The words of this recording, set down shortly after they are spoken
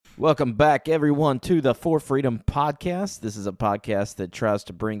Welcome back, everyone, to the For Freedom Podcast. This is a podcast that tries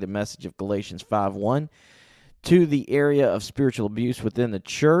to bring the message of Galatians 5:1 to the area of spiritual abuse within the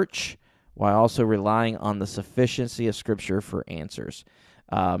church, while also relying on the sufficiency of Scripture for answers.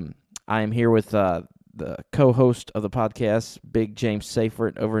 I am here with the co-host of the podcast, Big James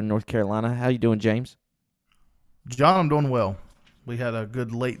Seyfert, over in North Carolina. How you doing, James? John, I'm doing well. We had a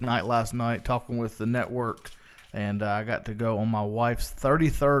good late night last night talking with the network, and I got to go on my wife's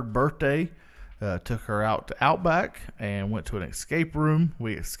 33rd birthday. Took her out to Outback and went to an escape room.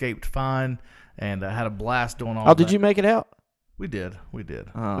 We escaped fine and had a blast doing all that. Oh, did you make it out? We did.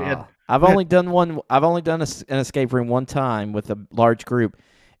 I've only done an escape room one time with a large group,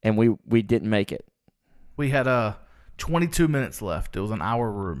 and we didn't make it. We had 22 minutes left. It was an hour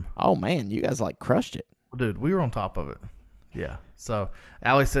room. Oh man, you guys crushed it. Dude, we were on top of it. Yeah. So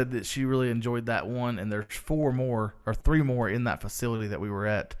Allie said that she really enjoyed that one, and there's three more in that facility that we were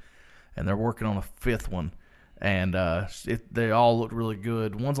at, and they're working on a fifth one. And they all looked really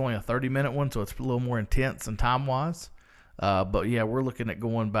good. One's only a 30-minute one, so it's a little more intense and time-wise. But yeah, we're looking at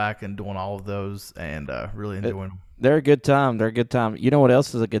going back and doing all of those and really enjoying them. They're a good time. You know what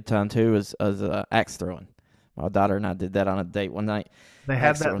else is a good time too is axe throwing. My daughter and I did that on a date one night. They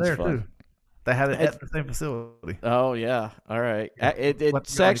had that there too. They had it at the same facility. Oh yeah, all right.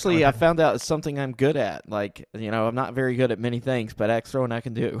 It's actually I found out it's something I'm good at. I'm not very good at many things, but axe throwing I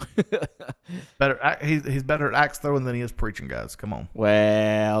can do. Better. He's better at axe throwing than he is preaching, guys. Come on.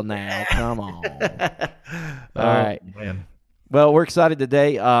 Well, now come on. All right, man. Well, we're excited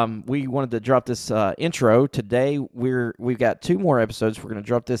today. We wanted to drop this intro today. We've got 2 more episodes. We're going to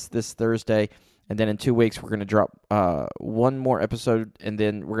drop this Thursday. And then in 2 weeks, we're going to drop one more episode, and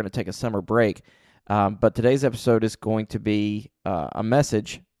then we're going to take a summer break. But today's episode is going to be a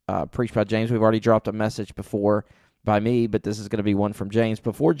message preached by James. We've already dropped a message before by me, but this is going to be one from James.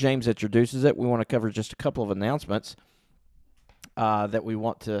 Before James introduces it, we want to cover just a couple of announcements that we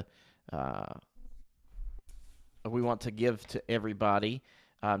want to give to everybody.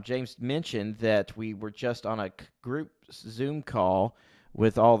 James mentioned that we were just on a group Zoom call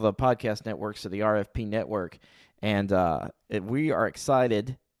with all the podcast networks of the RFP network. And we are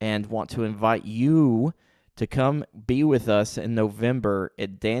excited and want to invite you to come be with us in November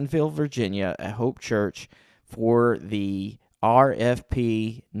at Danville, Virginia, at Hope Church for the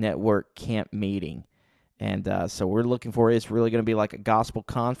RFP network camp meeting. And so we're looking for it. It's really going to be like a gospel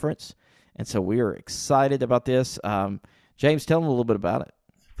conference. And so we are excited about this. James, tell them a little bit about it.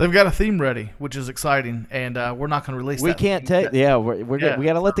 They've got a theme ready, which is exciting, and we're not going to release. We can't take. Yeah, we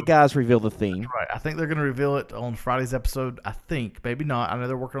got to let the guys reveal the theme. Right. I think they're going to reveal it on Friday's episode. I think, maybe not. I know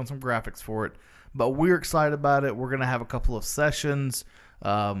they're working on some graphics for it, but we're excited about it. We're going to have a couple of sessions,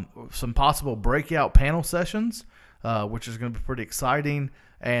 some possible breakout panel sessions, which is going to be pretty exciting,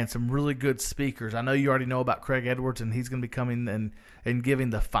 and some really good speakers. I know you already know about Craig Edwards, and he's going to be coming and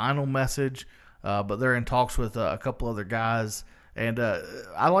giving the final message. But they're in talks with a couple other guys. And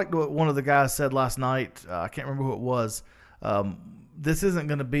I liked what one of the guys said last night. I can't remember who it was. This isn't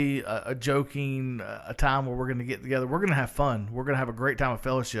going to be a joking a time where we're going to get together. We're going to have fun. We're going to have a great time of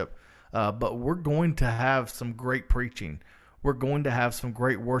fellowship. But we're going to have some great preaching. We're going to have some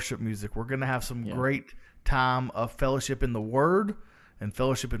great worship music. We're going to have some great time of fellowship in the Word and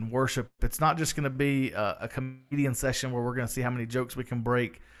fellowship in worship. It's not just going to be a comedian session where we're going to see how many jokes we can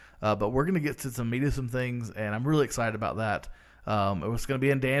break. But we're going to get to some meat of some things, and I'm really excited about that. It was going to be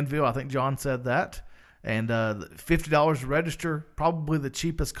in Danville. I think John said that. And $50 to register, probably the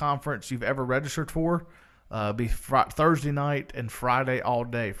cheapest conference you've ever registered for. Be Thursday night and Friday all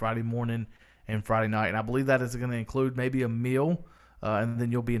day, Friday morning and Friday night. And I believe that is going to include maybe a meal, and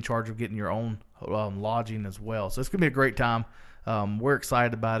then you'll be in charge of getting your own lodging as well. So it's going to be a great time. We're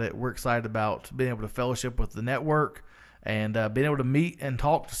excited about it. We're excited about being able to fellowship with the network and being able to meet and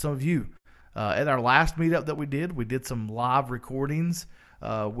talk to some of you. At our last meetup that we did some live recordings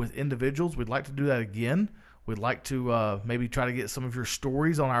with individuals. We'd like to do that again. We'd like to maybe try to get some of your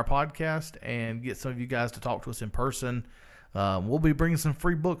stories on our podcast and get some of you guys to talk to us in person. We'll be bringing some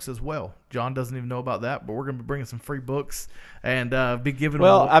free books as well. John doesn't even know about that, but we're going to be bringing some free books and be giving.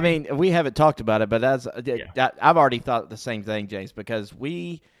 Well, I mean, we haven't talked about it, but I've already thought the same thing, James, because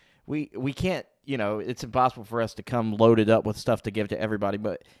we can't. It's impossible for us to come loaded up with stuff to give to everybody.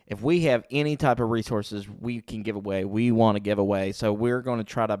 But if we have any type of resources we can give away, we want to give away. So we're going to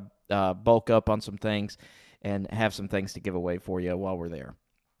try to bulk up on some things and have some things to give away for you while we're there.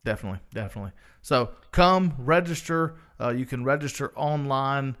 Definitely. So come register. You can register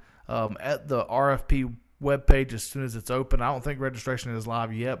online at the RFP webpage as soon as it's open. I don't think registration is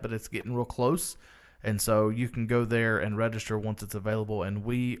live yet, but it's getting real close. And so you can go there and register once it's available, and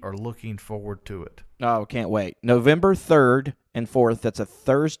we are looking forward to it. Oh, can't wait. November 3rd and 4th, that's a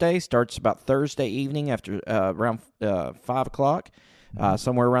Thursday, starts about Thursday evening after around 5 o'clock,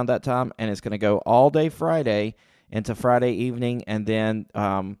 somewhere around that time, and it's going to go all day Friday into Friday evening, and then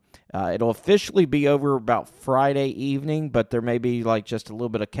it'll officially be over about Friday evening, but there may be like just a little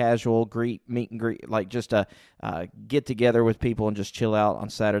bit of casual meet and greet, like just a get together with people and just chill out on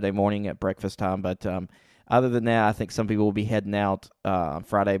Saturday morning at breakfast time. But other than that, I think some people will be heading out on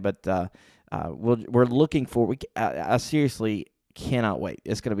Friday. But we're looking for. I seriously cannot wait.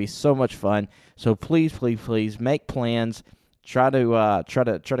 It's going to be so much fun. So please, please, please make plans. Try to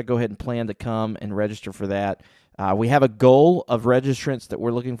go ahead and plan to come and register for that. We have a goal of registrants that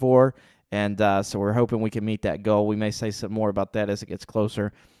we're looking for, and so we're hoping we can meet that goal. We may say some more about that as it gets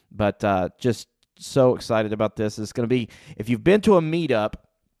closer, but just so excited about this. It's going to be, if you've been to a meetup,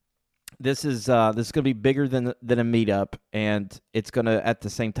 this is going to be bigger than a meetup, and it's going to at the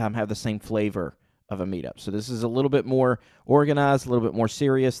same time have the same flavor of a meetup. So this is a little bit more organized, a little bit more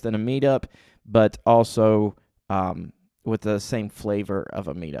serious than a meetup, but also with the same flavor of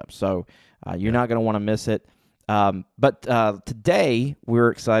a meetup. So you're not going to want to miss it. But today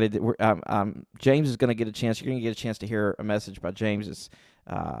we're excited that James is going to get a chance. You're going to get a chance to hear a message by James. It's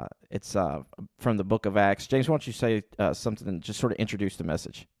from the book of Acts. James, why don't you say something and just sort of introduce the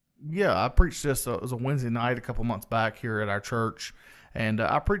message? Yeah, I preached this. It was a Wednesday night a couple months back here at our church, and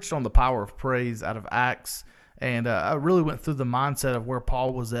I preached on the power of praise out of Acts, and I really went through the mindset of where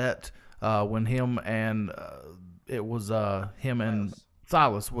Paul was at when him and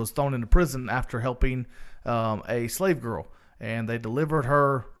Silas was thrown into prison after helping a slave girl, and they delivered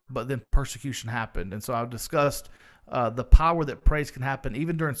her, but then persecution happened. And so I've discussed the power that praise can happen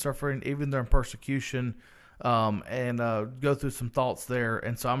even during suffering, even during persecution, and go through some thoughts there.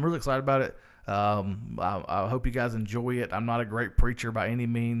 And so I'm really excited about it. I hope you guys enjoy it. I'm not a great preacher by any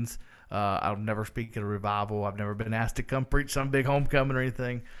means. I'll never speak at a revival. I've never been asked to come preach some big homecoming or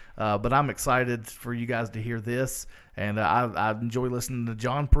anything. But I'm excited for you guys to hear this. And I enjoy listening to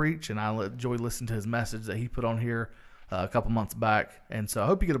John preach, and I enjoy listening to his message that he put on here a couple months back. And so I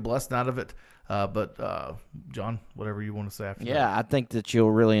hope you get a blessing out of it. But John, whatever you want to say after that. Yeah, I think that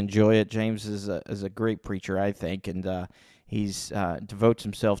you'll really enjoy it. James is a great preacher, I think, and he's devotes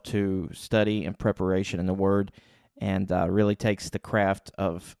himself to study and preparation in the Word, and really takes the craft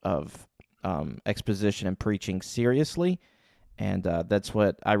of exposition and preaching seriously. And that's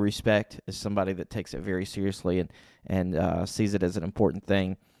what I respect, is somebody that takes it very seriously and sees it as an important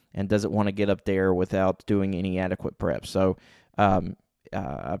thing and doesn't want to get up there without doing any adequate prep. So I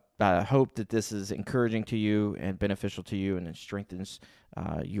hope that this is encouraging to you and beneficial to you, and it strengthens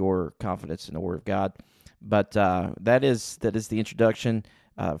your confidence in the Word of God. But that is the introduction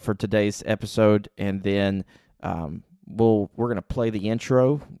for today's episode, and then we're going to play the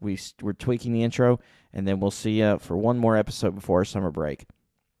intro. We're tweaking the intro, and then we'll see you for one more episode before our summer break.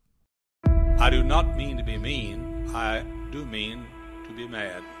 I do not mean to be mean. I do mean to be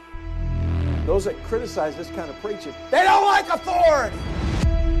mad. Those that criticize this kind of preaching, they don't like authority.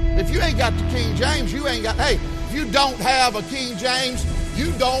 If you ain't got the King James, you ain't got, hey, if you don't have a King James,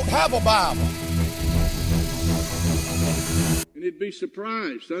 you don't have a Bible. And he'd be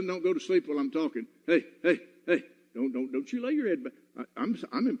surprised. Son, don't go to sleep while I'm talking. Hey, don't you lay your head back.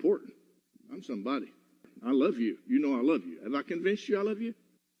 I'm important. I'm somebody. I love you. You know I love you. Have I convinced you I love you?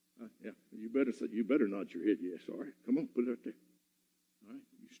 Yeah. You better nod your head. Yes. All right. Come on, put it right there. All right.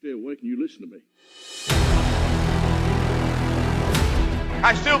 You stay awake and you listen to me.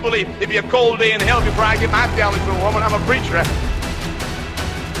 I still believe it'd be a cold day in hell before I get my family to a woman. I'm a preacher.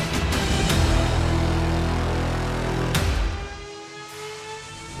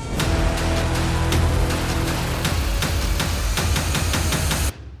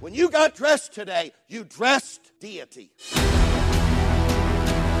 When you got dressed today, you dressed deity.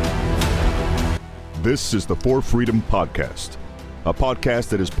 This is the For Freedom Podcast, a podcast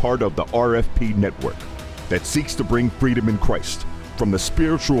that is part of the RFP network that seeks to bring freedom in Christ from the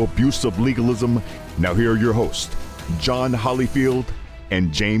spiritual abuse of legalism. Now here are your hosts, John Hollyfield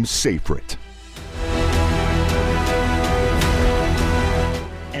and James Seyfried.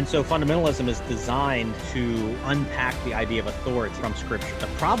 And so fundamentalism is designed to unpack the idea of authority from Scripture. The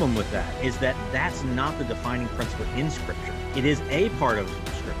problem with that is that that's not the defining principle in Scripture. It is a part of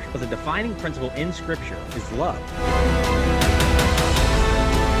Scripture, but the defining principle in Scripture is love.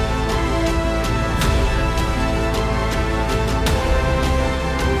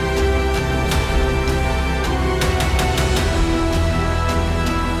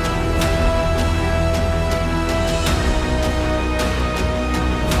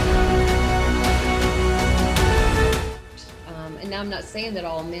 saying that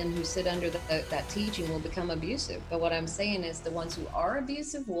all men who sit under that teaching will become abusive, but what I'm saying is the ones who are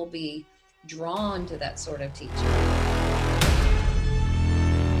abusive will be drawn to that sort of teaching.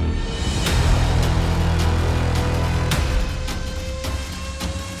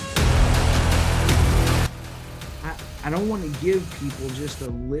 I don't want to give people just a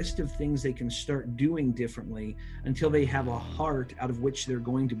list of things they can start doing differently until they have a heart out of which they're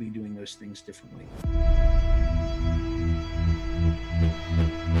going to be doing those things differently.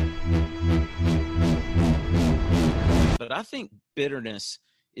 But I think bitterness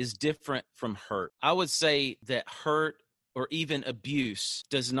is different from hurt. I would say that hurt or even abuse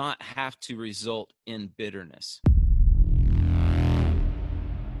does not have to result in bitterness.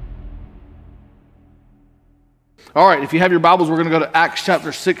 All right, if you have your Bibles, we're going to go to Acts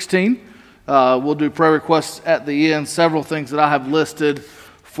chapter 16. We'll do prayer requests at the end, several things that I have listed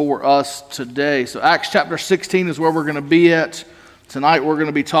for us today. So Acts chapter 16 is where we're going to be at. Tonight we're going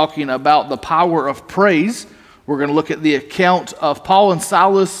to be talking about the power of praise. We're going to look at the account of Paul and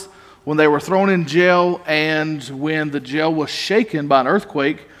Silas when they were thrown in jail and when the jail was shaken by an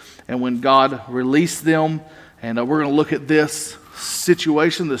earthquake and when God released them. And we're going to look at this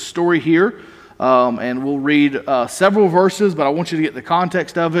situation, this story here. And we'll read several verses, but I want you to get the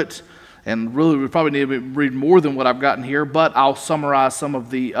context of it. And really, we probably need to read more than what I've gotten here, but I'll summarize some of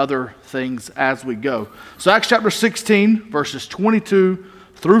the other things as we go. So Acts chapter 16, verses 22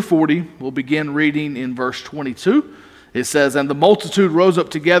 through 40. We'll begin reading in verse 22. It says, "And the multitude rose up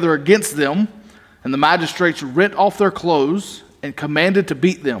together against them, and the magistrates rent off their clothes and commanded to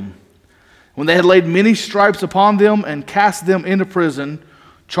beat them. When they had laid many stripes upon them and cast them into prison,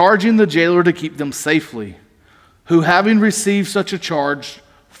 charging the jailer to keep them safely, who having received such a charge,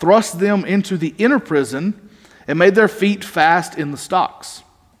 thrust them into the inner prison and made their feet fast in the stocks.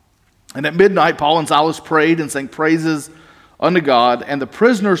 And at midnight Paul and Silas prayed and sang praises unto God, and the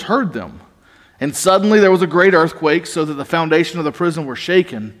prisoners heard them. And suddenly there was a great earthquake, so that the foundation of the prison were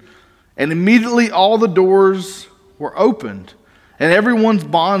shaken. And immediately all the doors were opened, and everyone's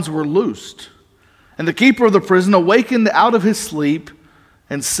bonds were loosed. And the keeper of the prison awakened out of his sleep,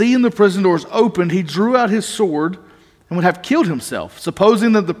 and seeing the prison doors opened, he drew out his sword and would have killed himself,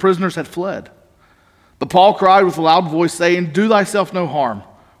 supposing that the prisoners had fled. But Paul cried with a loud voice, saying, Do thyself no harm,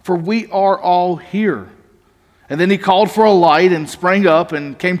 for we are all here. And then he called for a light and sprang up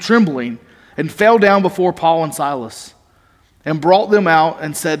and came trembling and fell down before Paul and Silas and brought them out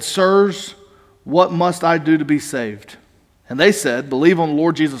and said, Sirs, what must I do to be saved? And they said, Believe on the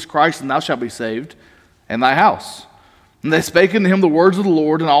Lord Jesus Christ, and thou shalt be saved, and thy house. And they spake unto him the words of the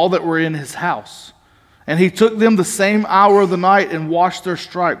Lord and all that were in his house. And he took them the same hour of the night and washed their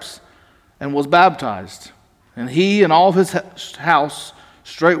stripes and was baptized. And he and all of his house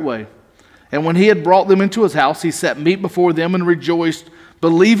straightway. And when he had brought them into his house, he set meat before them and rejoiced,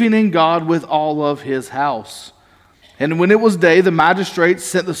 believing in God with all of his house. And when it was day, the magistrates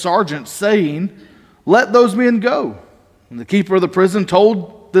sent the sergeant, saying, Let those men go. And the keeper of the prison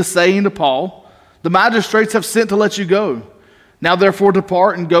told this saying to Paul, The magistrates have sent to let you go. Now therefore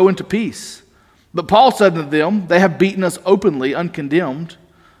depart and go into peace. But Paul said to them, They have beaten us openly, uncondemned.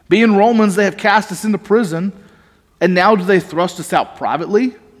 Being Romans, they have cast us into prison. And now do they thrust us out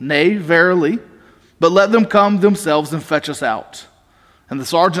privately? Nay, verily. But let them come themselves and fetch us out. And the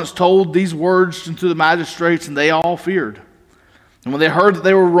sergeants told these words unto the magistrates, and they all feared. And when they heard that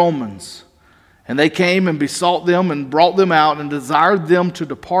they were Romans, and they came and besought them and brought them out and desired them to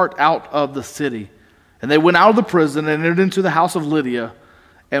depart out of the city. And they went out of the prison and entered into the house of Lydia.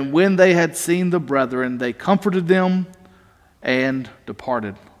 And when they had seen the brethren, they comforted them and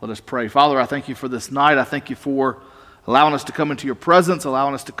departed." Let us pray. Father, I thank you for this night. I thank you for allowing us to come into your presence,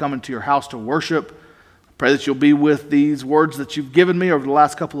 allowing us to come into your house to worship. I pray that you'll be with these words that you've given me over the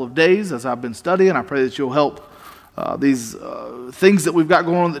last couple of days as I've been studying. I pray that you'll help these things that we've got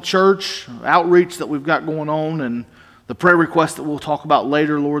going on in the church, outreach that we've got going on, and the prayer requests that we'll talk about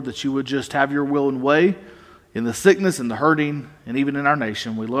later, Lord, that you would just have your will and way in the sickness and the hurting and even in our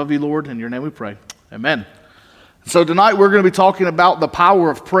nation. We love you, Lord. In your name we pray. Amen. So tonight we're going to be talking about the power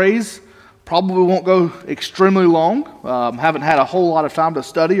of praise. Probably won't go extremely long. Haven't had a whole lot of time to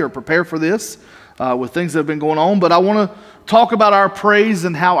study or prepare for this with things that have been going on, but I want to talk about our praise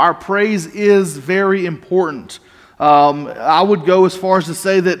and how our praise is very important. I would go as far as to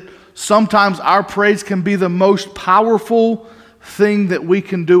say that sometimes our praise can be the most powerful thing that we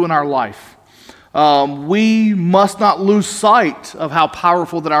can do in our life. We must not lose sight of how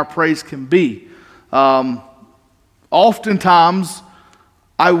powerful that our praise can be. Oftentimes,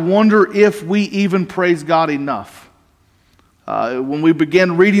 I wonder if we even praise God enough. When we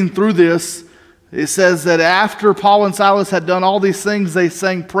begin reading through this, it says that after Paul and Silas had done all these things, they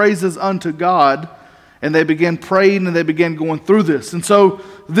sang praises unto God, and they began praying, and they began going through this. And so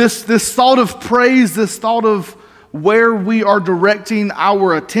this thought of praise, this thought of where we are directing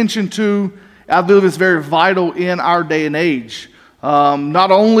our attention to, I believe is very vital in our day and age.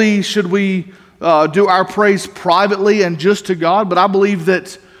 Not only should we do our praise privately and just to God, but I believe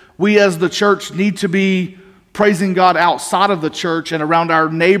that we as the church need to be praising God outside of the church and around our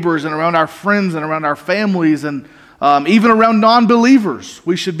neighbors and around our friends and around our families and even around non-believers.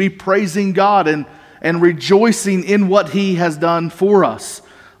 We should be praising God and rejoicing in what He has done for us.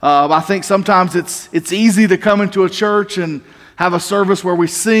 I think sometimes it's easy to come into a church and have a service where we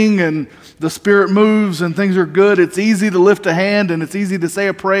sing and the Spirit moves and things are good. It's easy to lift a hand and it's easy to say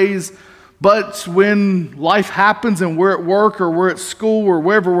a praise. But when life happens and we're at work or we're at school or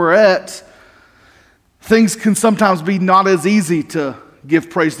wherever we're at, things can sometimes be not as easy to give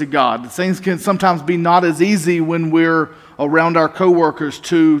praise to God. Things can sometimes be not as easy when we're around our coworkers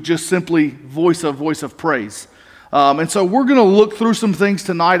to just simply voice of praise. And so we're going to look through some things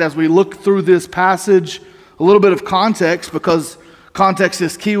tonight as we look through this passage, a little bit of context, because context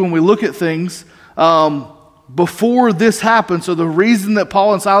is key when we look at things. Before this happened, so the reason that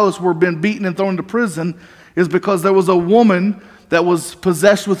Paul and Silas were being beaten and thrown into prison is because there was a woman that was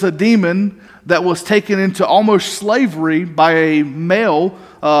possessed with a demon that was taken into almost slavery by a male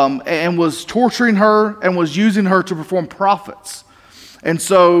and was torturing her and was using her to perform prophets. And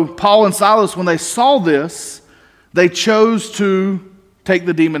so Paul and Silas, when they saw this, they chose to take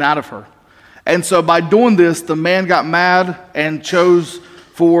the demon out of her. And so by doing this, the man got mad and chose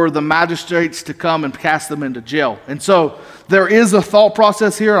for the magistrates to come and cast them into jail. And so there is a thought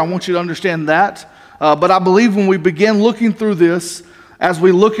process here. I want you to understand that. But I believe when we begin looking through this, as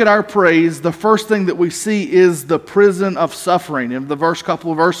we look at our praise, the first thing that we see is the prison of suffering. In the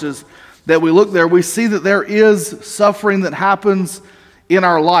couple of verses that we look there, we see that there is suffering that happens in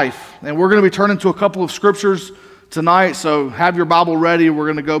our life. And we're going to be turning to a couple of scriptures tonight, so have your Bible ready. We're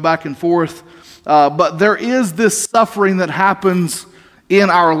going to go back and forth. But there is this suffering that happens in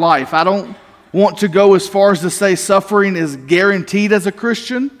our life. I don't want to go as far as to say suffering is guaranteed as a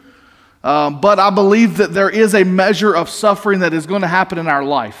Christian, but I believe that there is a measure of suffering that is going to happen in our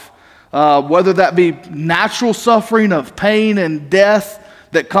life, whether that be natural suffering of pain and death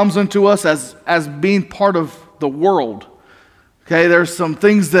that comes into us as being part of the world. Okay, there's some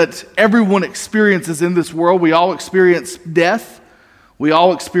things that everyone experiences in this world. We all experience death. We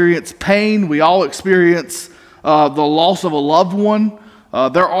all experience pain. We all experience the loss of a loved one.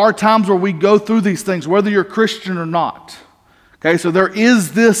 There are times where we go through these things, whether you're Christian or not. Okay, so there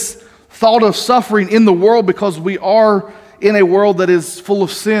is this thought of suffering in the world because we are in a world that is full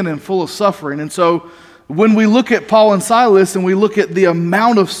of sin and full of suffering. And so when we look at Paul and Silas and we look at the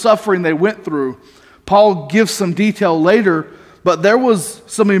amount of suffering they went through, Paul gives some detail later, but there was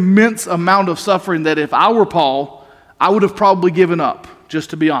some immense amount of suffering that if I were Paul, I would have probably given up,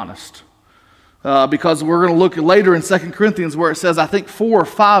 just to be honest. Because we're going to look later in 2 Corinthians where it says, I think 4 or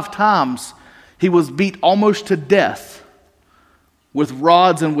 5 times he was beat almost to death with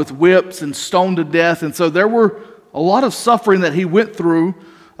rods and with whips and stoned to death. And so there were a lot of suffering that he went through.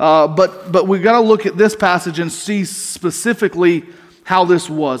 But we've got to look at this passage and see specifically how this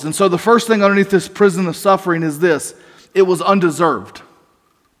was. And so the first thing underneath this prison of suffering is this. It was undeserved.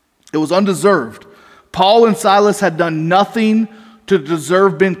 It was undeserved. Paul and Silas had done nothing to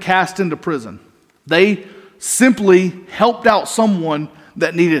deserve being cast into prison. They simply helped out someone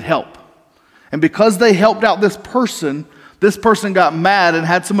that needed help. And because they helped out this person got mad and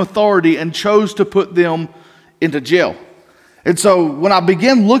had some authority and chose to put them into jail. And so when I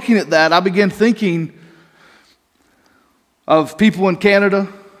began looking at that, I began thinking of people in Canada,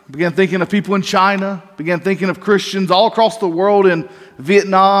 began thinking of people in China, began thinking of Christians all across the world in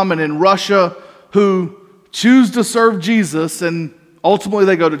Vietnam and in Russia who choose to serve Jesus and ultimately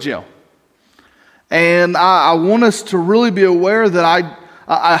they go to jail. And I want us to really be aware that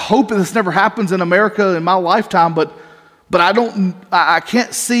I hope that this never happens in America in my lifetime, but I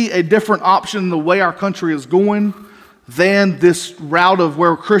can't see a different option in the way our country is going than this route of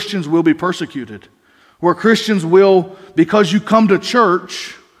where Christians will be persecuted. Where Christians will, because you come to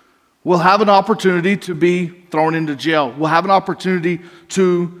church, will have an opportunity to be thrown into jail. We'll have an opportunity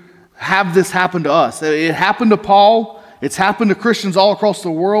to have this happen to us. It happened to Paul. It's happened to Christians all across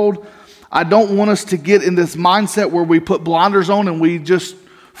the world. I don't want us to get in this mindset where we put blinders on and we just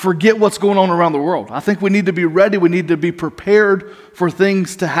forget what's going on around the world. I think we need to be ready. We need to be prepared for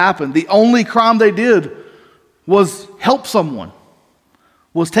things to happen. The only crime they did was help someone,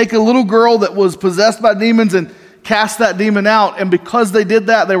 was take a little girl that was possessed by demons and cast that demon out. And because they did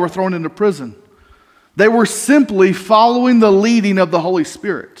that, they were thrown into prison. They were simply following the leading of the Holy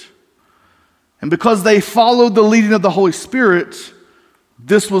Spirit. And because they followed the leading of the Holy Spirit,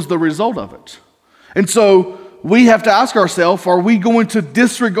 this was the result of it. And so we have to ask ourselves, are we going to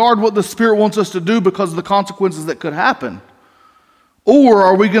disregard what the Spirit wants us to do because of the consequences that could happen? Or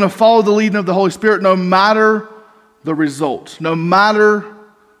are we going to follow the leading of the Holy Spirit no matter the result, no matter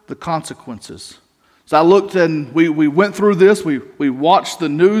the consequences? So I looked and we went through this. We watched the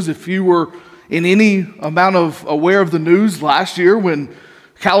news. If you were in any amount of aware of the news last year when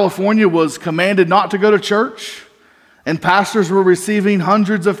California was commanded not to go to church and pastors were receiving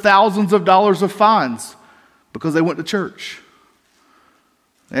hundreds of thousands of dollars of fines because they went to church.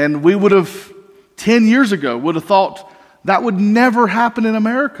 And we would have, 10 years ago, would have thought that would never happen in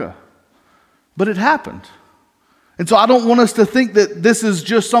America. But it happened. And so I don't want us to think that this is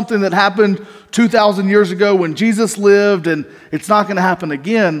just something that happened 2,000 years ago when Jesus lived and it's not going to happen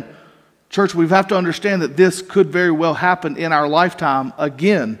again. Church, we have to understand that this could very well happen in our lifetime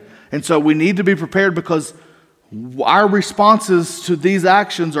again. And so we need to be prepared because our responses to these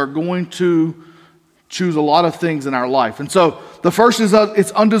actions are going to choose a lot of things in our life. And so the first is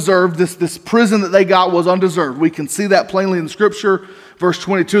it's undeserved. This prison that they got was undeserved. We can see that plainly in Scripture. Verse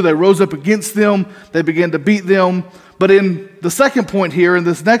 22, they rose up against them. They began to beat them. But in the second point here, in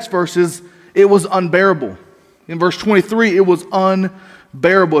this next verse, is it was unbearable. In verse 23, it was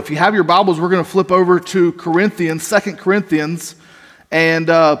unbearable. If you have your Bibles, we're going to flip over to Corinthians, 2 Corinthians. And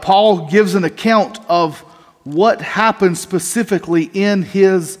Paul gives an account of what happened specifically in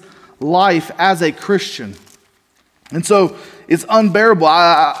his life as a Christian. And so it's unbearable.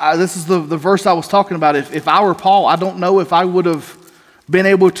 This is the verse I was talking about. If I were Paul, I don't know if I would have been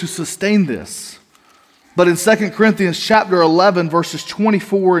able to sustain this. But in 2 Corinthians chapter 11, verses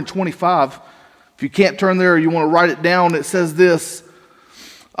 24 and 25, if you can't turn there or you want to write it down, it says this: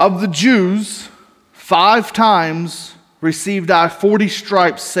 of the Jews, 5 times received I 40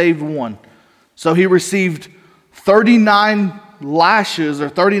 stripes, save one. So he received 39 lashes or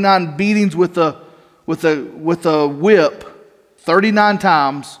 39 beatings with a whip 39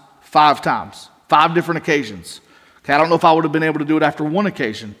 times, 5 times, 5 different occasions. Okay, I don't know if I would have been able to do it after one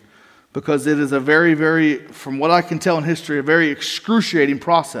occasion because it is a very, very, from what I can tell in history, a very excruciating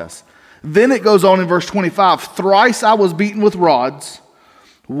process. Then it goes on in verse 25, thrice I was beaten with rods,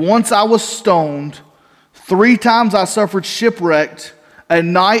 once I was stoned, 3 times I suffered shipwrecked, a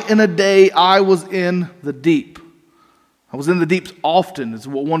night and a day I was in the deep. I was in the deep often, is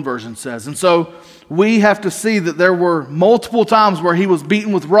what one version says. And so we have to see that there were multiple times where he was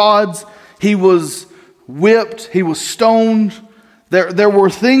beaten with rods, he was whipped, he was stoned. There were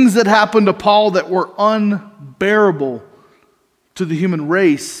things that happened to Paul that were unbearable to the human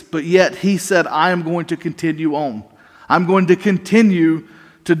race, but yet he said, I am going to continue on. I'm going to continue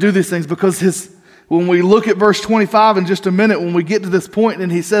to do these things because when we look at verse 25 in just a minute, when we get to this point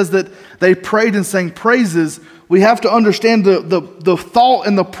and he says that they prayed and sang praises, we have to understand the thought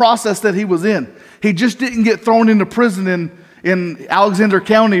and the process that he was in. He just didn't get thrown into prison in Alexander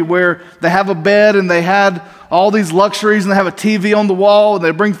County where they have a bed and they had all these luxuries and they have a TV on the wall and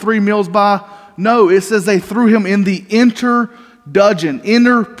they bring 3 meals by. No, it says they threw him in the inner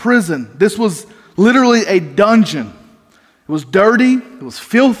prison. This was literally a dungeon. It was dirty, it was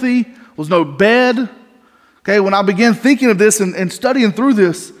filthy, there was no bed. Okay, when I began thinking of this and studying through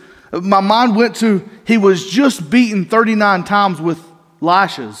this, my mind went to, he was just beaten 39 times with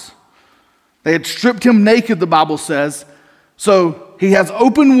lashes. They had stripped him naked, the Bible says. So he has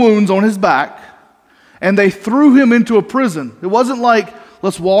open wounds on his back, and they threw him into a prison. It wasn't like,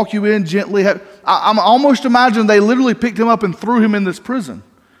 let's walk you in gently. I'm almost imagining they literally picked him up and threw him in this prison.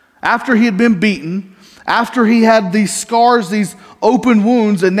 After he had been beaten, after he had these scars, these open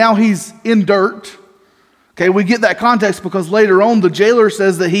wounds, and now he's in dirt. Okay, we get that context because later on the jailer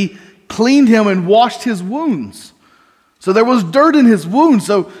says that he cleaned him and washed his wounds. So there was dirt in his wounds.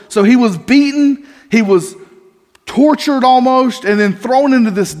 So he was beaten, he was tortured almost, and then thrown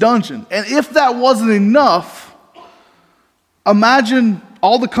into this dungeon. And if that wasn't enough, imagine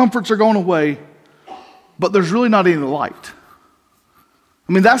all the comforts are going away, but there's really not any light.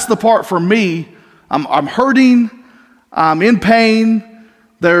 I mean, that's the part for me. I'm hurting, I'm in pain,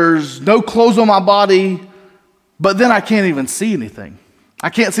 there's no clothes on my body, but then I can't even see anything. I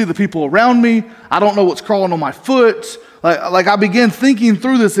can't see the people around me. I don't know what's crawling on my foot. Like I began thinking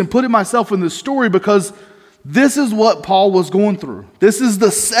through this and putting myself in this story because this is what Paul was going through. This is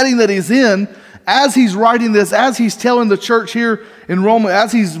the setting that he's in as he's writing this, as he's telling the church here in Rome,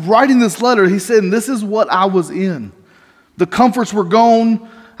 as he's writing this letter, he's saying, this is what I was in. The comforts were gone.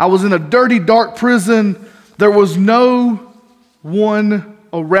 I was in a dirty, dark prison. There was no one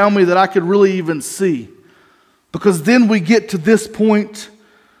around me that I could really even see. Because then we get to this point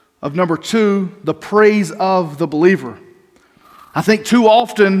of number 2, the praise of the believer. I think too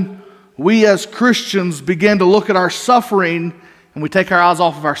often we as Christians begin to look at our suffering and we take our eyes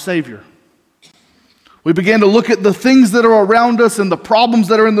off of our Savior. We begin to look at the things that are around us and the problems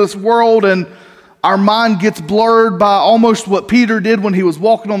that are in this world, and our mind gets blurred by almost what Peter did when he was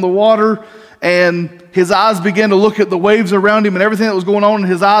walking on the water, and his eyes began to look at the waves around him and everything that was going on,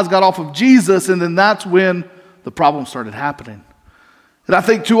 and his eyes got off of Jesus, and then that's when the problem started happening. And I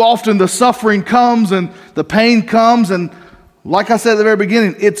think too often the suffering comes and the pain comes, and like I said at the very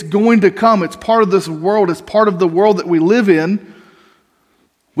beginning, it's going to come. It's part of this world. It's part of the world that we live in.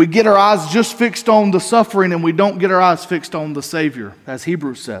 We get our eyes just fixed on the suffering, and we don't get our eyes fixed on the Savior, as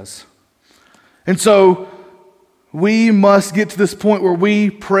Hebrews says. And so we must get to this point where we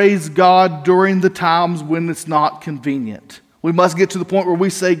praise God during the times when it's not convenient. We must get to the point where we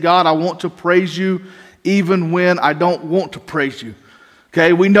say, God, I want to praise you even when I don't want to praise you.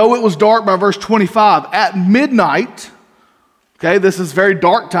 Okay, we know it was dark by verse 25. At midnight, okay, this is very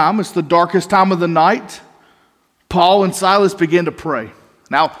dark time. It's the darkest time of the night. Paul and Silas began to pray.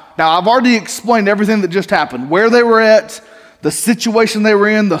 Now I've already explained everything that just happened, where they were at, the situation they were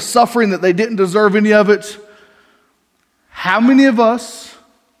in, the suffering that they didn't deserve any of it. How many of us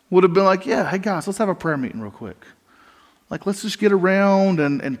would have been like, yeah, hey guys, let's have a prayer meeting real quick. Like, let's just get around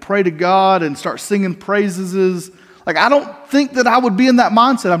and pray to God and start singing praises. Like, I don't think that I would be in that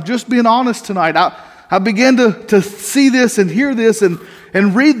mindset. I'm just being honest tonight. I began to see this and hear this and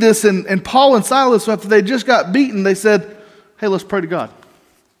read this. And Paul and Silas, after they just got beaten, they said, hey, let's pray to God.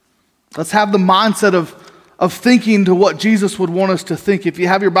 Let's have the mindset of thinking to what Jesus would want us to think. If you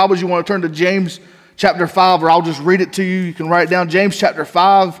have your Bibles, you want to turn to James chapter 5, or I'll just read it to you. You can write it down. James chapter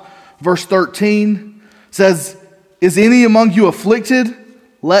 5, verse 13 says, is any among you afflicted?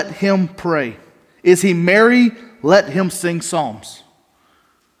 Let him pray. Is he merry? Let him sing psalms.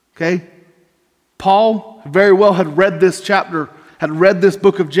 Okay? Paul very well had read this chapter, had read this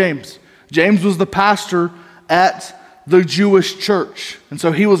book of James. James was the pastor at the Jewish church. And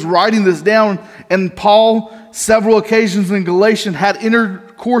so he was writing this down, and Paul, several occasions in Galatians, had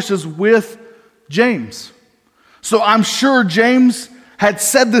intercourses with James. So I'm sure James had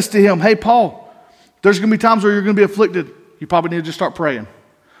said this to him. Hey, Paul, there's going to be times where you're going to be afflicted. You probably need to just start praying.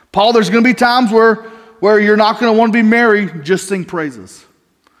 Paul, there's going to be times where you're not going to want to be merry. Just sing praises.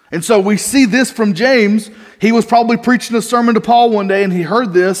 And so we see this from James. He was probably preaching a sermon to Paul one day, and he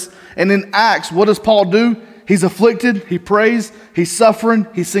heard this. And in Acts, what does Paul do? He's afflicted, he prays, he's suffering,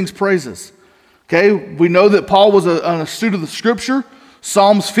 he sings praises. Okay, we know that Paul was a student of the Scripture.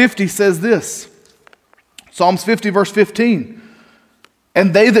 Psalms 50 says this. Psalms 50, verse 15.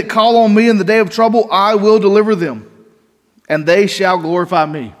 And they that call on me in the day of trouble, I will deliver them, and they shall glorify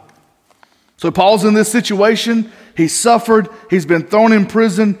me. So Paul's in this situation. He's suffered. He's been thrown in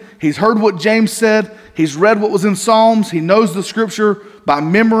prison. He's heard what James said. He's read what was in Psalms. He knows the Scripture by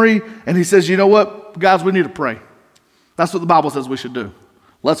memory. And he says, you know what, guys, we need to pray. That's what the Bible says we should do.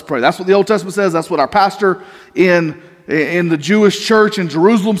 Let's pray. That's what the Old Testament says. That's what our pastor in the Jewish church in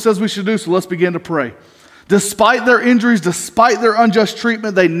Jerusalem says we should do. So let's begin to pray. Despite their injuries, despite their unjust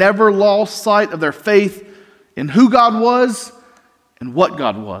treatment, they never lost sight of their faith in who God was and what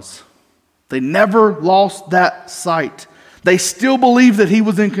God was. They never lost that sight. They still believed that He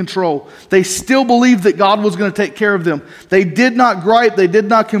was in control. They still believed that God was going to take care of them. They did not gripe. They did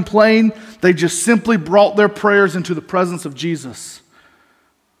not complain. They just simply brought their prayers into the presence of Jesus.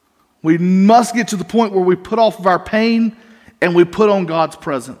 We must get to the point where we put off of our pain and we put on God's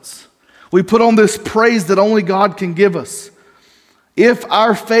presence. We put on this praise that only God can give us. If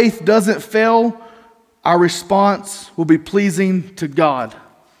our faith doesn't fail, our response will be pleasing to God.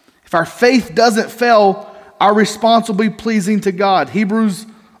 If our faith doesn't fail, our response will be pleasing to God. Hebrews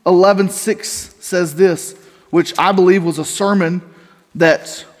 11:6 says this, which I believe was a sermon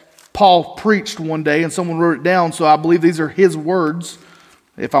that Paul preached one day, and someone wrote it down, so I believe these are his words.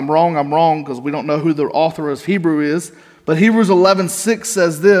 If I'm wrong, I'm wrong, because we don't know who the author of Hebrew is. But Hebrews 11:6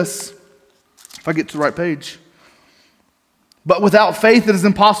 says this, if I get to the right page. But without faith it is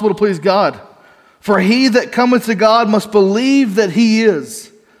impossible to please God. For he that cometh to God must believe that He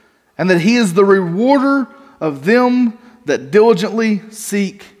is, and that He is the rewarder of them that diligently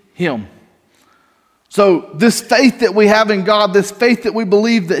seek Him. So this faith that we have in God, this faith that we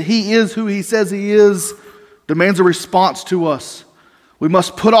believe that He is who He says He is, demands a response to us. We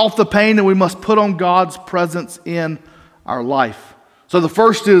must put off the pain and we must put on God's presence in our life. So the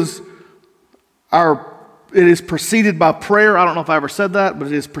first is our preceded by prayer. I don't know if I ever said that, but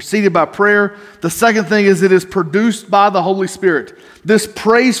it is preceded by prayer. The second thing is it is produced by the Holy Spirit. This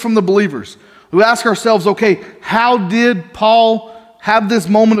praise from the believers. We ask ourselves, okay, how did Paul have this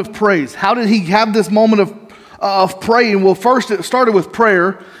moment of praise? How did he have this moment of praying? Well, first it started with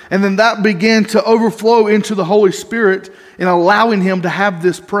prayer, and then that began to overflow into the Holy Spirit in allowing him to have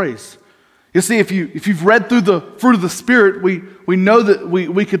this praise. You see, if you've read through the fruit of the Spirit, we know that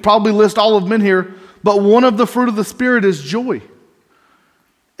we could probably list all of them in here, but one of the fruit of the Spirit is joy.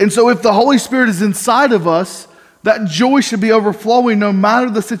 And so if the Holy Spirit is inside of us, that joy should be overflowing no matter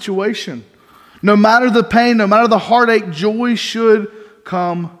the situation. No matter the pain, no matter the heartache, joy should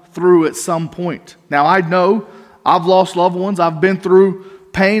come through at some point. Now, I know I've lost loved ones. I've been through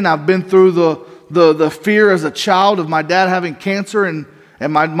pain. I've been through the fear as a child of my dad having cancer and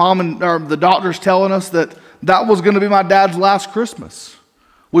my mom or the doctors telling us that was going to be my dad's last Christmas.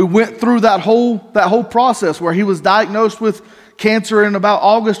 We went through that whole process where he was diagnosed with cancer in about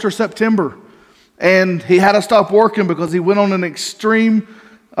August or September. And he had to stop working because he went on an extreme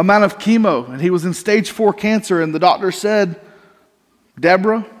amount of chemo. And he was in stage 4 cancer. And the doctor said,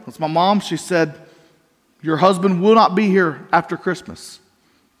 Deborah, that's my mom, she said, your husband will not be here after Christmas.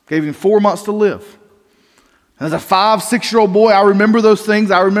 Gave him 4 months to live. And as a 5-6-year-old boy, I remember those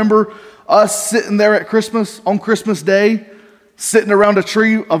things. I remember us sitting there at Christmas, on Christmas Day, sitting around a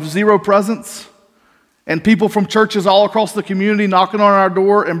tree of 0 presents, and people from churches all across the community knocking on our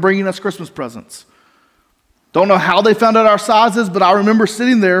door and bringing us Christmas presents. Don't know how they found out our sizes, but I remember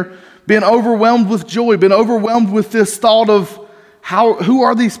sitting there being overwhelmed with joy, being overwhelmed with this thought of who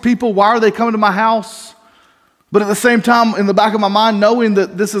are these people? Why are they coming to my house? But at the same time, in the back of my mind, knowing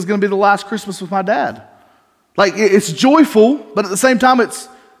that this is going to be the last Christmas with my dad. Like, it's joyful, but at the same time,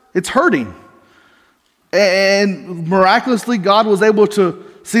 it's hurting. And miraculously, God was able to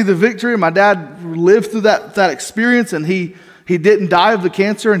see the victory. My dad lived through that experience, and he didn't die of the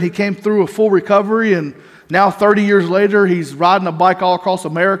cancer, and he came through a full recovery. And now, 30 years later, he's riding a bike all across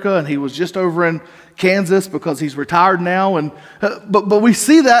America, and he was just over in Kansas because he's retired now. And but we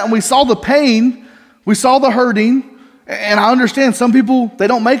see that, and we saw the pain, we saw the hurting, and I understand some people, they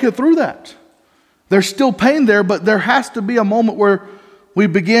don't make it through that. There's still pain there, but there has to be a moment where we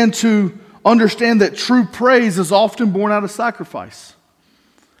begin to understand that true praise is often born out of sacrifice.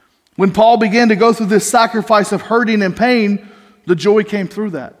 When Paul began to go through this sacrifice of hurting and pain, the joy came through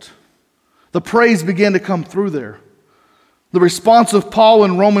that. The praise began to come through there. The response of Paul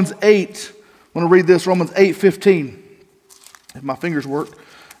in Romans 8, I want to read this, Romans 8:15. If my fingers work.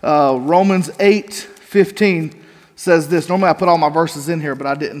 Romans 8:15 says this. Normally I put all my verses in here, but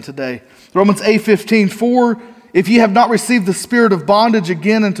I didn't today. Romans 8:15, for if ye have not received the spirit of bondage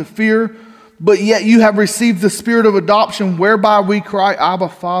again into fear, but yet you have received the spirit of adoption, whereby we cry, Abba,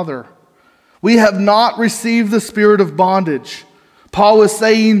 Father. We have not received the spirit of bondage. Paul is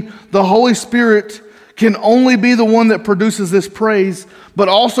saying the Holy Spirit can only be the one that produces this praise, but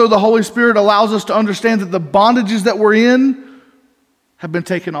also the Holy Spirit allows us to understand that the bondages that we're in have been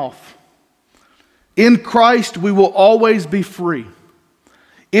taken off. In Christ, we will always be free.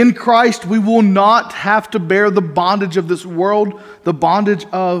 In Christ, we will not have to bear the bondage of this world, the bondage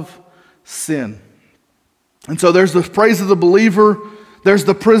of sin. And so there's the praise of the believer, there's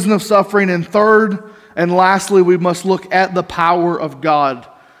the prison of suffering, and third and lastly, we must look at the power of God.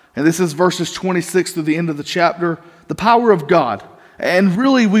 And this is verses 26 through the end of the chapter, the power of God. And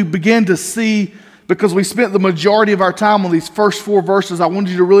really we begin to see, because we spent the majority of our time on these first 4 verses, I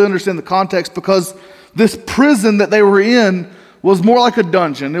wanted you to really understand the context, because this prison that they were in was more like a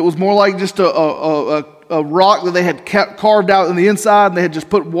dungeon. It was more like just a rock that they had carved out on the inside, and they had just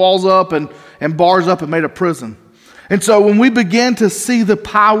put walls up and bars up and made a prison. And so when we began to see the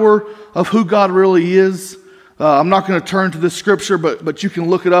power of who God really is, I'm not going to turn to this scripture, but you can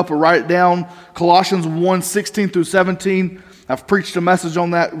look it up or write it down. Colossians 1:16 through 17. I've preached a message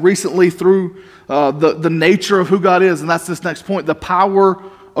on that recently through the nature of who God is, and that's this next point, the power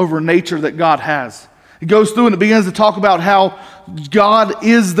over nature that God has. It goes through and it begins to talk about how God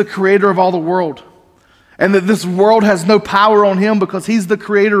is the creator of all the world, and that this world has no power on him because he's the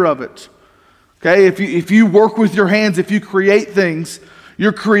creator of it. Okay, if you work with your hands, if you create things,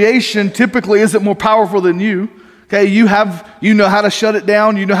 your creation typically isn't more powerful than you. Okay, you know how to shut it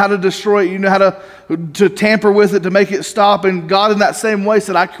down, you know how to destroy it, you know how to tamper with it to make it stop. And God in that same way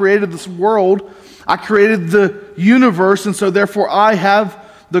said, I created this world, I created the universe, and so therefore I have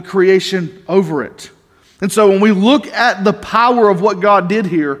the creation over it. And so when we look at the power of what God did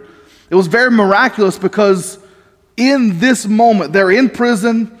here, it was very miraculous, because in this moment, they're in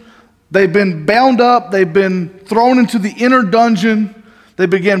prison, they've been bound up, they've been thrown into the inner dungeon, they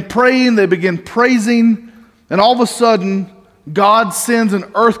began praying, they began praising, And all of a sudden, God sends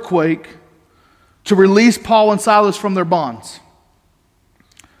an earthquake to release Paul and Silas from their bonds.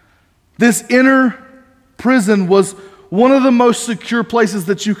 This inner prison was one of the most secure places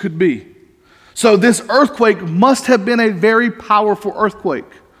that you could be. So this earthquake must have been a very powerful earthquake.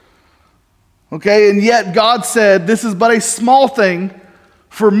 Okay, and yet God said, this is but a small thing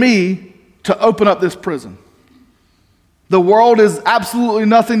for me to open up this prison. The world is absolutely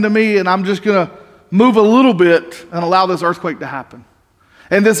nothing to me, and I'm just going to move a little bit and allow this earthquake to happen.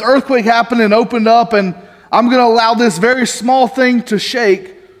 And this earthquake happened and opened up, and I'm going to allow this very small thing to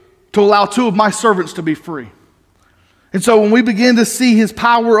shake to allow 2 of my servants to be free. And so when we begin to see his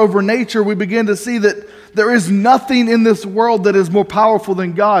power over nature, we begin to see that there is nothing in this world that is more powerful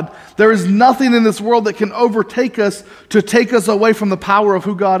than God. There is nothing in this world that can overtake us to take us away from the power of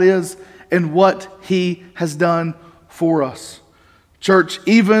who God is and what he has done for us. Church,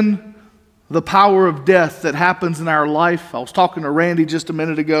 even the power of death that happens in our life. I was talking to Randy just a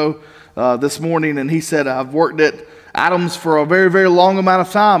minute ago this morning, and he said, I've worked at Adams for a very, very long amount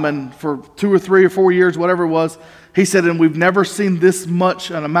of time, and for 2 or 3 or 4 years, whatever it was, he said, and we've never seen this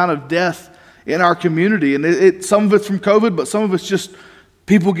much an amount of death in our community. And some of it's from COVID, but some of it's just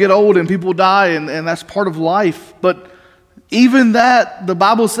people get old and people die, and that's part of life. But even that, the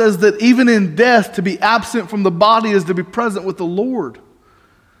Bible says that even in death, to be absent from the body is to be present with the Lord.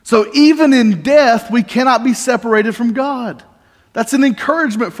 So even in death, we cannot be separated from God. That's an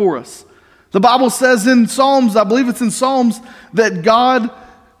encouragement for us. The Bible says in Psalms, I believe it's in Psalms, that God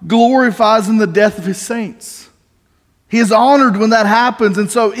glorifies in the death of his saints. He is honored when that happens.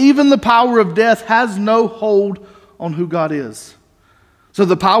 And so even the power of death has no hold on who God is. So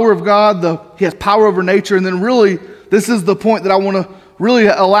the power of God, he has power over nature. And then really, this is the point that I want to really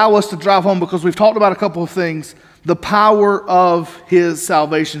allow us to drive home, because we've talked about a couple of things. The power of his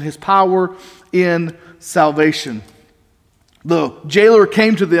salvation, his power in salvation. The jailer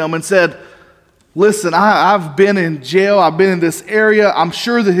came to them and said, listen, I've been in jail. I've been in this area. I'm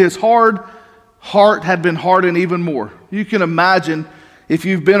sure that his heart had been hardened even more. You can imagine if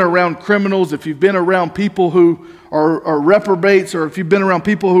you've been around criminals, if you've been around people who are reprobates, or if you've been around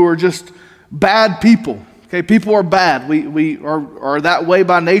people who are just bad people. Okay, people are bad. We are that way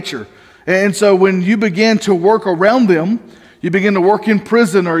by nature. And so when you begin to work around them, you begin to work in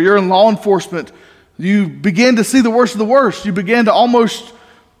prison or you're in law enforcement, you begin to see the worst of the worst. You begin to almost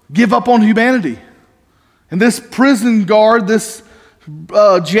give up on humanity. And this prison guard, this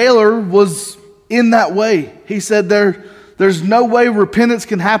jailer was in that way. He said there's no way repentance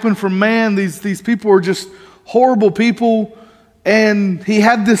can happen from man. These people are just horrible people. And he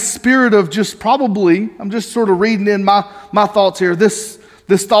had this spirit of just probably, I'm just sort of reading in my thoughts here, this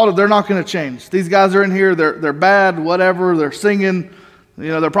thought of they're not going to change. These guys are in here, they're bad, whatever, they're singing,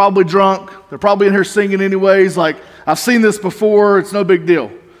 they're probably drunk, they're probably in here singing anyways, like, I've seen this before, it's no big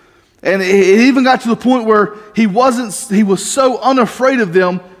deal. And it even got to the point where he was so unafraid of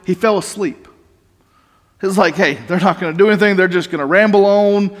them, he fell asleep. It was like, hey, they're not going to do anything, they're just going to ramble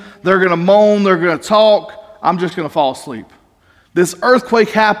on, they're going to moan, they're going to talk, I'm just going to fall asleep. This earthquake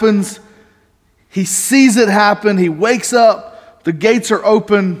happens, he sees it happen, he wakes up, the gates are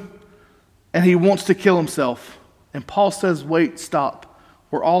open, and he wants to kill himself. And Paul says, wait, stop.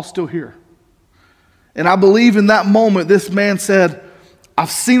 We're all still here. And I believe in that moment, this man said, I've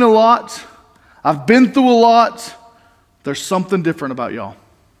seen a lot. I've been through a lot. There's something different about y'all.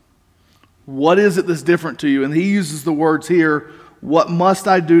 What is it that's different to you? And he uses the words here, what must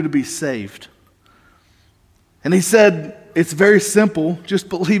I do to be saved? And he said, it's very simple. Just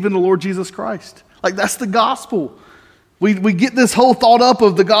believe in the Lord Jesus Christ. Like, that's the gospel. We get this whole thought up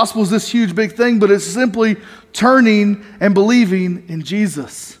of the gospel is this huge big thing, but it's simply turning and believing in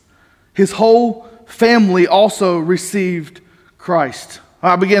Jesus. His whole family also received Christ.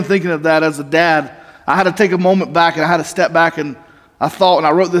 I began thinking of that as a dad. I had to take a moment back and I had to step back, and I thought, and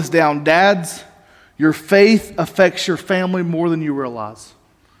I wrote this down, dads, your faith affects your family more than you realize.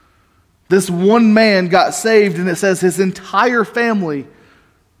 This one man got saved, and it says his entire family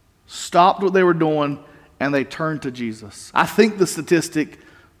stopped what they were doing and they turned to Jesus. I think the statistic,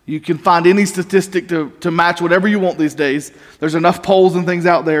 you can find any statistic to match whatever you want these days. There's enough polls and things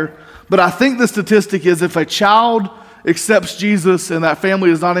out there. But I think the statistic is if a child accepts Jesus and that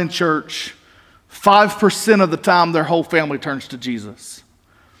family is not in church, 5% of the time their whole family turns to Jesus.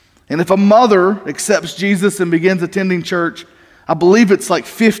 And if a mother accepts Jesus and begins attending church, I believe it's like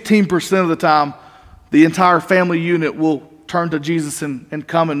 15% of the time the entire family unit will turn to Jesus and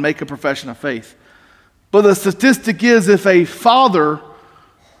come and make a profession of faith. But the statistic is if a father,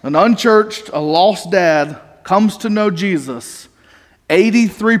 an unchurched, a lost dad, comes to know Jesus,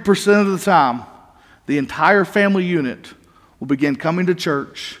 83% of the time, the entire family unit will begin coming to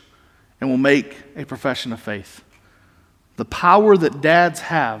church and will make a profession of faith. The power that dads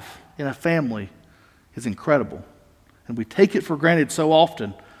have in a family is incredible. And we take it for granted so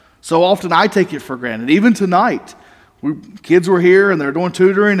often. So often I take it for granted. Even tonight, kids were here and they're doing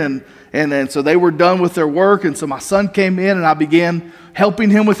tutoring and so they were done with their work. And so my son came in and I began helping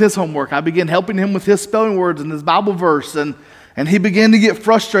him with his homework. I began helping him with his spelling words and his Bible verse. And he began to get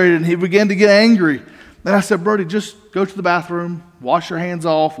frustrated and he began to get angry. Then I said, Brody, just go to the bathroom, wash your hands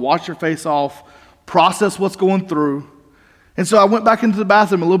off, wash your face off, process what's going through. And so I went back into the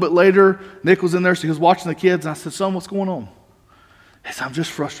bathroom a little bit later. Nick was in there, so he was watching the kids. And I said, son, what's going on? He said, I'm just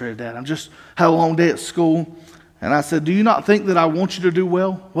frustrated, Dad. Had a long day at school. And I said, do you not think that I want you to do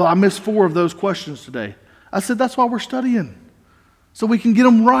well? Well, I missed 4 of those questions today. I said, that's why we're studying, so we can get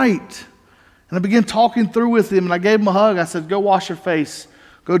them right. And I began talking through with him, and I gave him a hug. I said, go wash your face,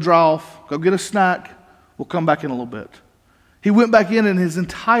 go dry off, go get a snack. We'll come back in a little bit. He went back in, and his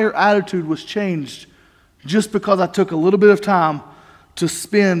entire attitude was changed just because I took a little bit of time to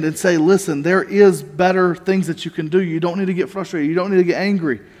spend and say, listen, there is better things that you can do. You don't need to get frustrated. You don't need to get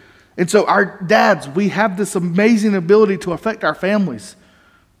angry. And so our dads, we have this amazing ability to affect our families.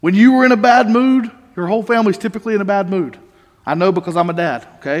 When you were in a bad mood, your whole family's typically in a bad mood. I know because I'm a dad,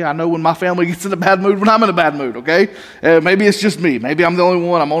 okay? I know when my family gets in a bad mood when I'm in a bad mood, okay? Maybe it's just me. Maybe I'm the only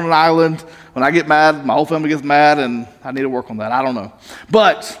one. I'm on an island. When I get mad, my whole family gets mad, and I need to work on that. I don't know.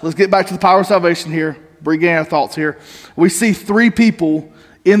 But let's get back to the power of salvation here. Regain our thoughts here. We see 3 people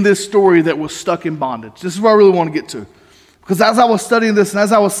in this story that was stuck in bondage. This is where I really want to get to. Because as I was studying this and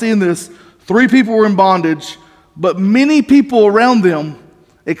as I was seeing this, 3 people were in bondage, but many people around them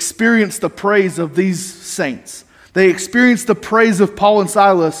experienced the praise of these saints. They experienced the praise of Paul and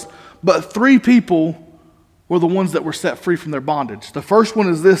Silas, but 3 people were the ones that were set free from their bondage. The first one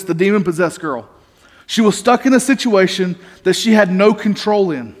is this, the demon-possessed girl. She was stuck in a situation that she had no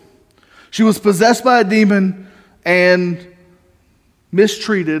control in. She was possessed by a demon and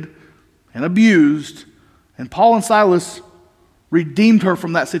mistreated and abused, and Paul and Silas redeemed her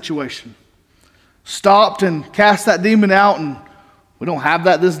from that situation. Stopped and cast that demon out, and we don't have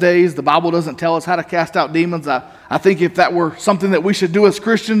that these days. The Bible doesn't tell us how to cast out demons. I think if that were something that we should do as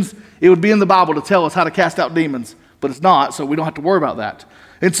Christians, it would be in the Bible to tell us how to cast out demons, but it's not, so we don't have to worry about that.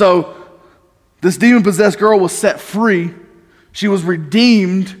 And so this demon-possessed girl was set free. She was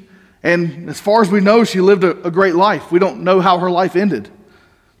redeemed, and as far as we know, she lived a great life. We don't know how her life ended.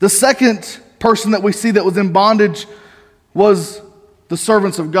 The second person that we see that was in bondage was the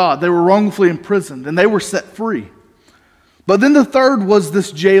servants of God. They were wrongfully imprisoned, and they were set free. But then the third was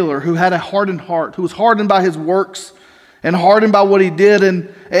this jailer who had a hardened heart, who was hardened by his works and hardened by what he did.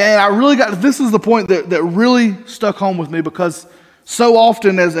 And I really this is the point that really stuck home with me, because so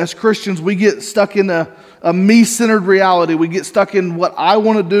often as Christians, we get stuck in a me-centered reality. We get stuck in what I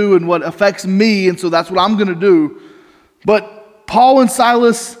want to do and what affects me, and so that's what I'm going to do. But Paul and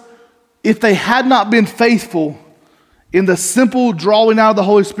Silas, if they had not been faithful in the simple drawing out of the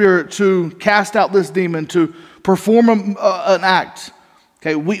Holy Spirit to cast out this demon, to perform an act,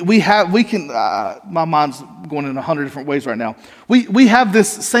 okay, my mind's going in 100 different ways right now. We have this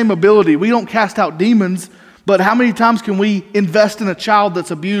same ability. We don't cast out demons, but how many times can we invest in a child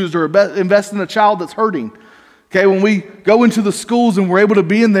that's abused or invest in a child that's hurting? Okay, when we go into the schools and we're able to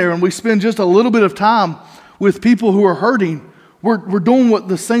be in there and we spend just a little bit of time with people who are hurting, we're doing what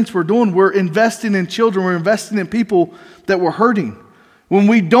the saints were doing. We're investing in children. We're investing in people that were hurting. When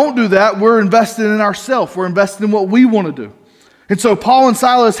we don't do that, we're investing in ourselves. We're investing in what we want to do. And so Paul and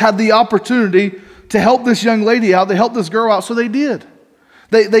Silas had the opportunity to help this young lady out. They helped this girl out, so they did.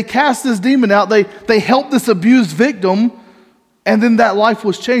 They cast this demon out. They helped this abused victim, and then that life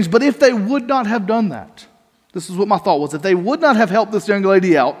was changed. But if they would not have done that, this is what my thought was, if they would not have helped this young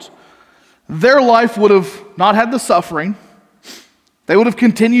lady out, their life would have not had the suffering. They would have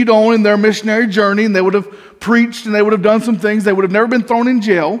continued on in their missionary journey, and they would have preached, and they would have done some things. They would have never been thrown in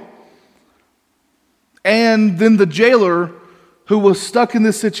jail. And then the jailer, who was stuck in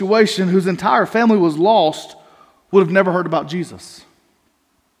this situation, whose entire family was lost, would have never heard about Jesus.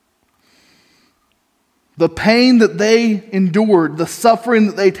 The pain that they endured, the suffering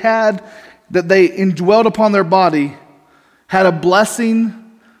that they had, that they indwelled upon their body, had a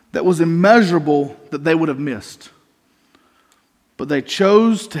blessing that was immeasurable that they would have missed. But they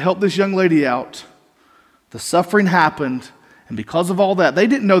chose to help this young lady out. The suffering happened, and because of all that, they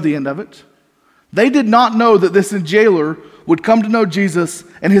didn't know the end of it. They did not know that this jailer would come to know Jesus,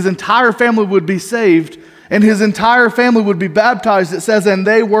 and his entire family would be saved, and his entire family would be baptized. It says, and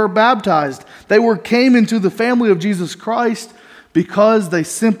they were baptized. They came into the family of Jesus Christ because they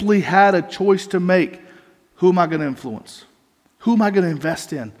simply had a choice to make. Who am I going to influence? Who am I going to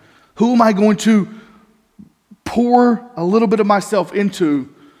invest in? Who am I going to pour a little bit of myself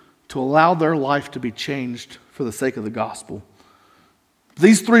into to allow their life to be changed for the sake of the gospel?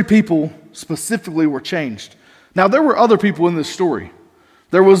 These three people specifically were changed. Now, there were other people in this story.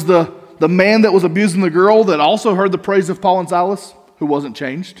 There was the man that was abusing the girl that also heard the praise of Paul and Silas, who wasn't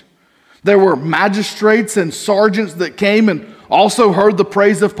changed. There were magistrates and sergeants that came and also heard the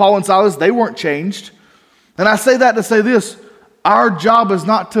praise of Paul and Silas. They weren't changed. And I say that to say this: our job is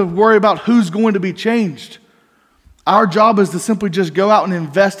not to worry about who's going to be changed. Our job is to simply just go out and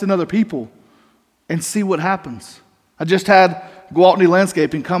invest in other people and see what happens. I just had Gwaltney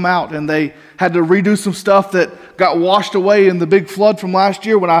Landscaping come out, and they had to redo some stuff that got washed away in the big flood from last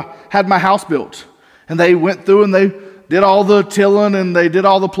year when I had my house built. And they went through and they did all the tilling and they did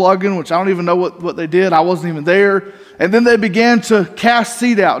all the plugging, which I don't even know what they did. I wasn't even there. And then they began to cast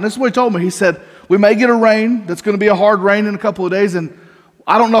seed out. And this is what he told me. He said, we may get a rain that's going to be a hard rain in a couple of days, and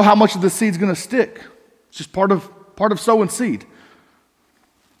I don't know how much of the seed's going to stick. It's just part of sowing seed.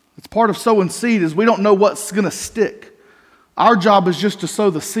 It's part of sowing seed is we don't know what's going to stick. Our job is just to sow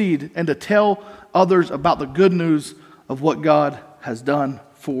the seed and to tell others about the good news of what God has done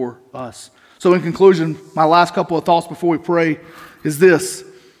for us. So in conclusion, my last couple of thoughts before we pray is this: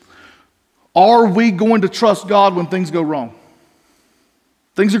 are we going to trust God when things go wrong?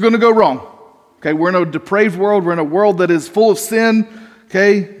 Things are going to go wrong. Okay, we're in a depraved world. We're in a world that is full of sin.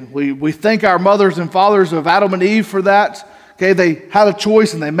 Okay, we thank our mothers and fathers of Adam and Eve for that. Okay, they had a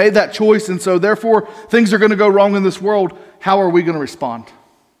choice and they made that choice, and so therefore things are going to go wrong in this world. How are we going to respond?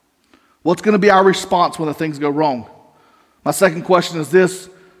 What's going to be our response when the things go wrong? My second question is this: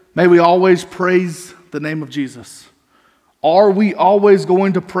 may we always praise the name of Jesus. Are we always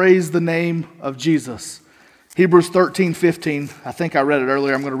going to praise the name of Jesus? Hebrews 13:15. I think I read it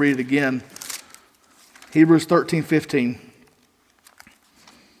earlier. I'm going to read it again. Hebrews 13:15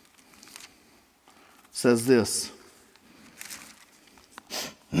 says this: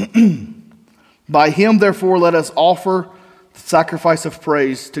 by him, therefore, let us offer the sacrifice of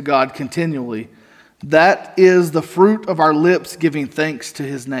praise to God continually. That is the fruit of our lips, giving thanks to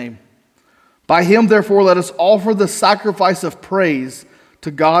his name. By him, therefore, let us offer the sacrifice of praise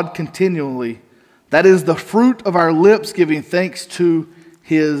to God continually. That is the fruit of our lips, giving thanks to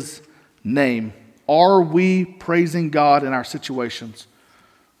his name. Are we praising God in our situations?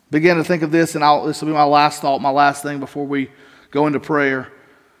 Begin to think of this, and this will be my last thought, my last thing before we go into prayer.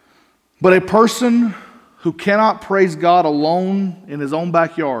 But a person who cannot praise God alone in his own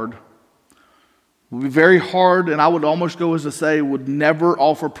backyard would be very hard, and I would almost go as to say would never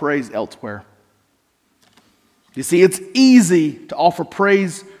offer praise elsewhere. You see, it's easy to offer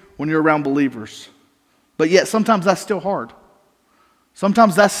praise when you're around believers, but yet sometimes that's still hard.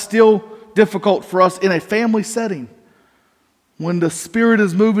 Sometimes that's still difficult for us in a family setting. When the Spirit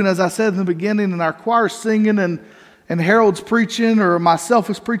is moving, as I said in the beginning, and our choir is singing and Harold's preaching or myself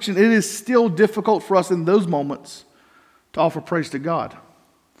is preaching, it is still difficult for us in those moments to offer praise to God.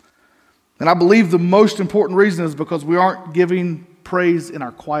 And I believe the most important reason is because we aren't giving praise in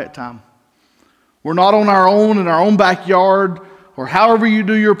our quiet time. We're not on our own in our own backyard, or however you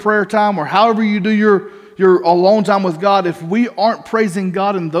do your prayer time, or however you do your alone time with God. If we aren't praising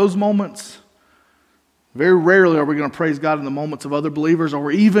God in those moments, very rarely are we going to praise God in the moments of other believers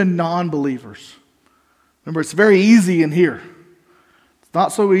or even non-believers. Remember, it's very easy in here. It's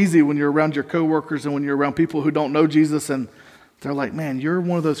not so easy when you're around your coworkers and when you're around people who don't know Jesus and they're like, man, you're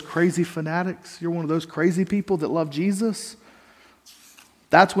one of those crazy fanatics. You're one of those crazy people that love Jesus.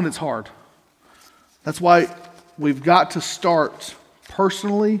 That's when it's hard. That's why we've got to start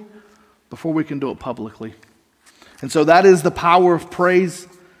personally before we can do it publicly. And so that is the power of praise.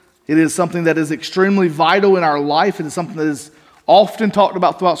 It is something that is extremely vital in our life. It is something that is often talked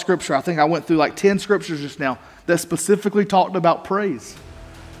about throughout Scripture. I think I went through like 10 scriptures just now that specifically talked about praise.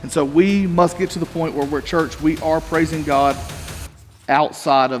 And so we must get to the point where we're a church, we are praising God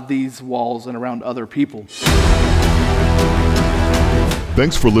outside of these walls and around other people.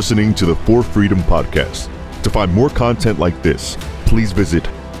 Thanks for listening to the For Freedom Podcast. To find more content like this, please visit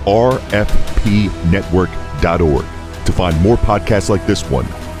rfpnetwork.org to find more podcasts like this one,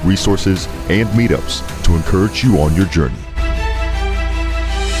 resources, and meetups to encourage you on your journey.